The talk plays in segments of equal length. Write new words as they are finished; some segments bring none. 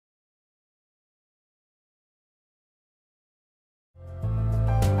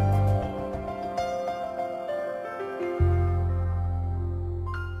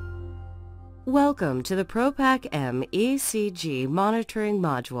Welcome to the Propaq M ECG Monitoring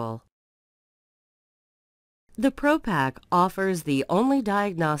module. The Propaq offers the only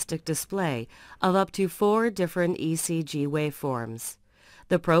diagnostic display of up to 4 different ECG waveforms.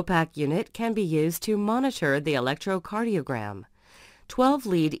 The Propaq unit can be used to monitor the electrocardiogram.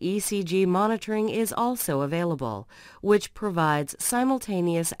 12-lead ECG monitoring is also available, which provides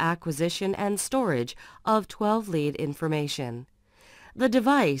simultaneous acquisition and storage of 12-lead information. The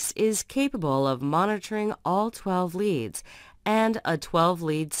device is capable of monitoring all 12 leads, and a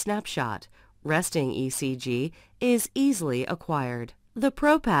 12-lead snapshot, resting ECG, is easily acquired. The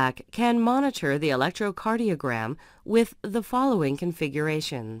Propaq can monitor the electrocardiogram with the following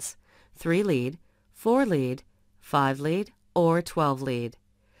configurations: 3-lead, 4-lead, 5-lead, or 12-lead.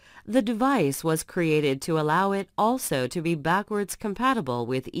 The device was created to allow it also to be backwards compatible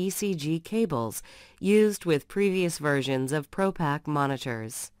with ECG cables used with previous versions of Propaq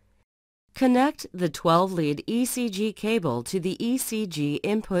monitors. Connect the 12-lead ECG cable to the ECG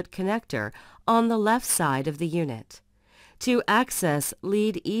input connector on the left side of the unit. To access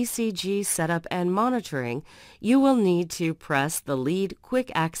lead ECG setup and monitoring, you will need to press the lead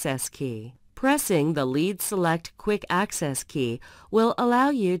quick access key. Pressing the Lead Select Quick Access key will allow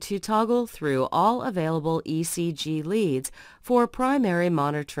you to toggle through all available ECG leads for primary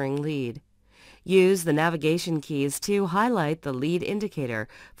monitoring lead. Use the navigation keys to highlight the lead indicator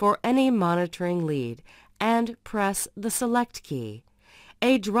for any monitoring lead and press the Select key.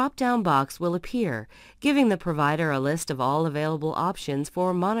 A drop-down box will appear, giving the provider a list of all available options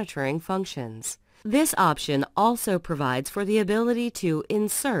for monitoring functions. This option also provides for the ability to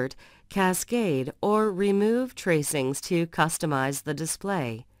insert, cascade, or remove tracings to customize the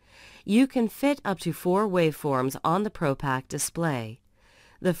display. You can fit up to 4 waveforms on the Propaq display.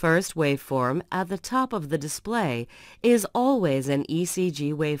 The first waveform at the top of the display is always an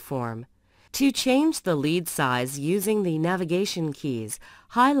ECG waveform. To change the lead size using the navigation keys,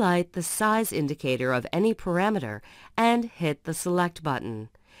 highlight the size indicator of any parameter and hit the Select button.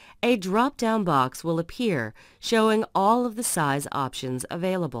 A drop-down box will appear showing all of the size options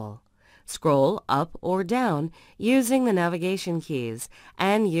available. Scroll up or down using the navigation keys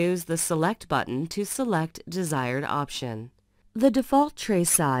and use the Select button to select desired option. The default trace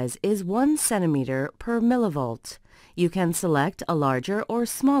size is 1 cm per millivolt. You can select a larger or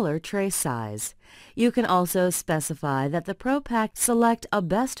smaller trace size. You can also specify that the Propaq select a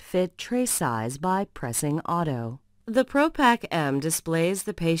best fit trace size by pressing Auto. The Propaq M displays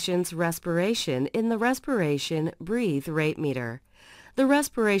the patient's respiration in the respiration breathe rate meter. The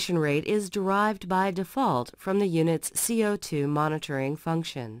respiration rate is derived by default from the unit's CO2 monitoring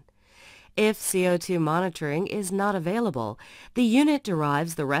function. If CO2 monitoring is not available, the unit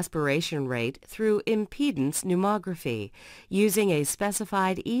derives the respiration rate through impedance pneumography using a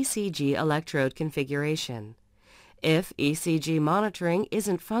specified ECG electrode configuration. If ECG monitoring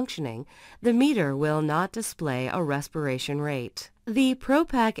isn't functioning, the meter will not display a respiration rate. The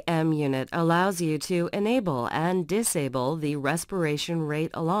Propaq M unit allows you to enable and disable the respiration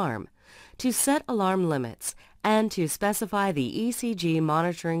rate alarm, to set alarm limits, and to specify the ECG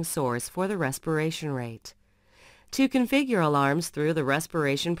monitoring source for the respiration rate. To configure alarms through the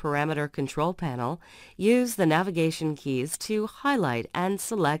respiration parameter control panel, use the navigation keys to highlight and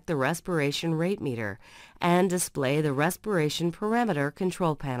select the respiration rate meter and display the respiration parameter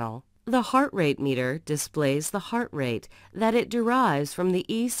control panel. The heart rate meter displays the heart rate that it derives from the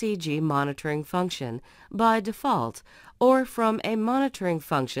ECG monitoring function by default or from a monitoring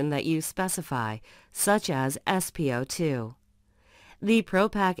function that you specify, such as SpO2. The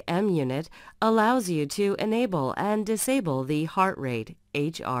Propaq M unit allows you to enable and disable the heart rate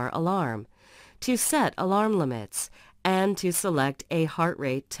HR alarm, to set alarm limits, and to select a heart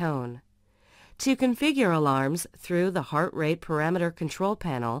rate tone. To configure alarms through the heart rate parameter control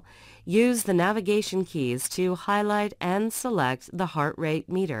panel, use the navigation keys to highlight and select the heart rate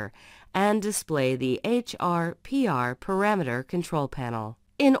meter and display the HR/PR parameter control panel.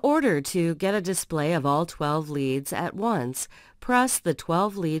 In order to get a display of all 12 leads at once, press the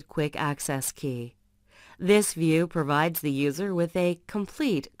 12-lead quick access key. This view provides the user with a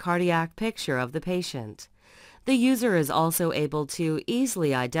complete cardiac picture of the patient. The user is also able to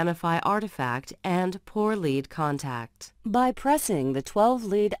easily identify artifact and poor lead contact. By pressing the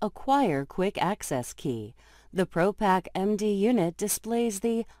 12-lead Acquire Quick Access key, the Propaq MD unit displays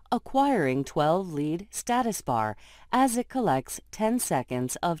the Acquiring 12-lead status bar as it collects 10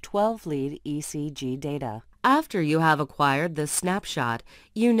 seconds of 12-lead ECG data. After you have acquired the snapshot,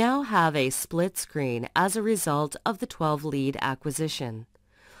 you now have a split screen as a result of the 12-lead acquisition.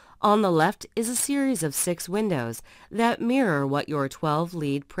 On the left is a series of 6 windows that mirror what your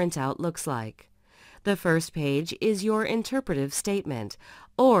 12-lead printout looks like. The first page is your interpretive statement,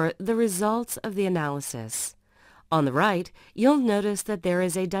 or the results of the analysis. On the right, you'll notice that there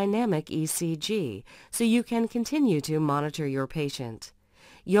is a dynamic ECG, so you can continue to monitor your patient.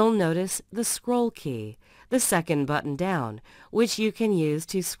 You'll notice the scroll key, the second button down, which you can use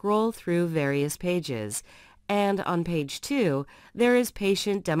to scroll through various pages. And on page 2, there is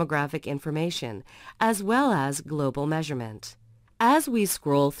patient demographic information, as well as global measurement. As we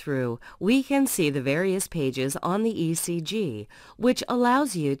scroll through, we can see the various pages on the ECG, which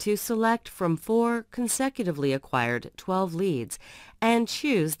allows you to select from 4 consecutively acquired 12 leads and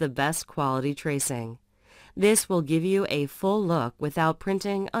choose the best quality tracing. This will give you a full look without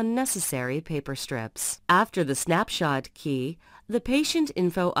printing unnecessary paper strips. After the snapshot key, the patient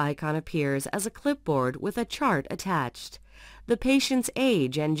info icon appears as a clipboard with a chart attached. The patient's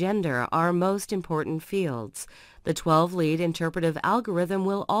age and gender are most important fields. The 12-lead interpretive algorithm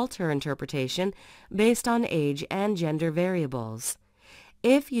will alter interpretation based on age and gender variables.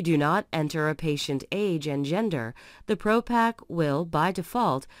 If you do not enter a patient age and gender, the Propaq will, by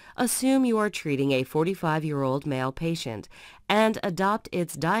default, assume you are treating a 45-year-old male patient and adopt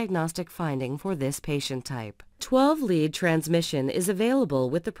its diagnostic finding for this patient type. 12-lead transmission is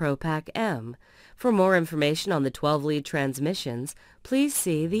available with the Propaq M. For more information on the 12-lead transmissions, please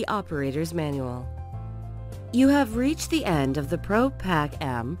see the operator's manual. You have reached the end of the Propaq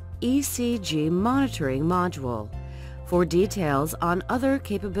M ECG Monitoring module. For details on other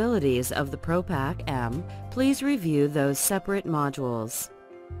capabilities of the Propaq M, please review those separate modules.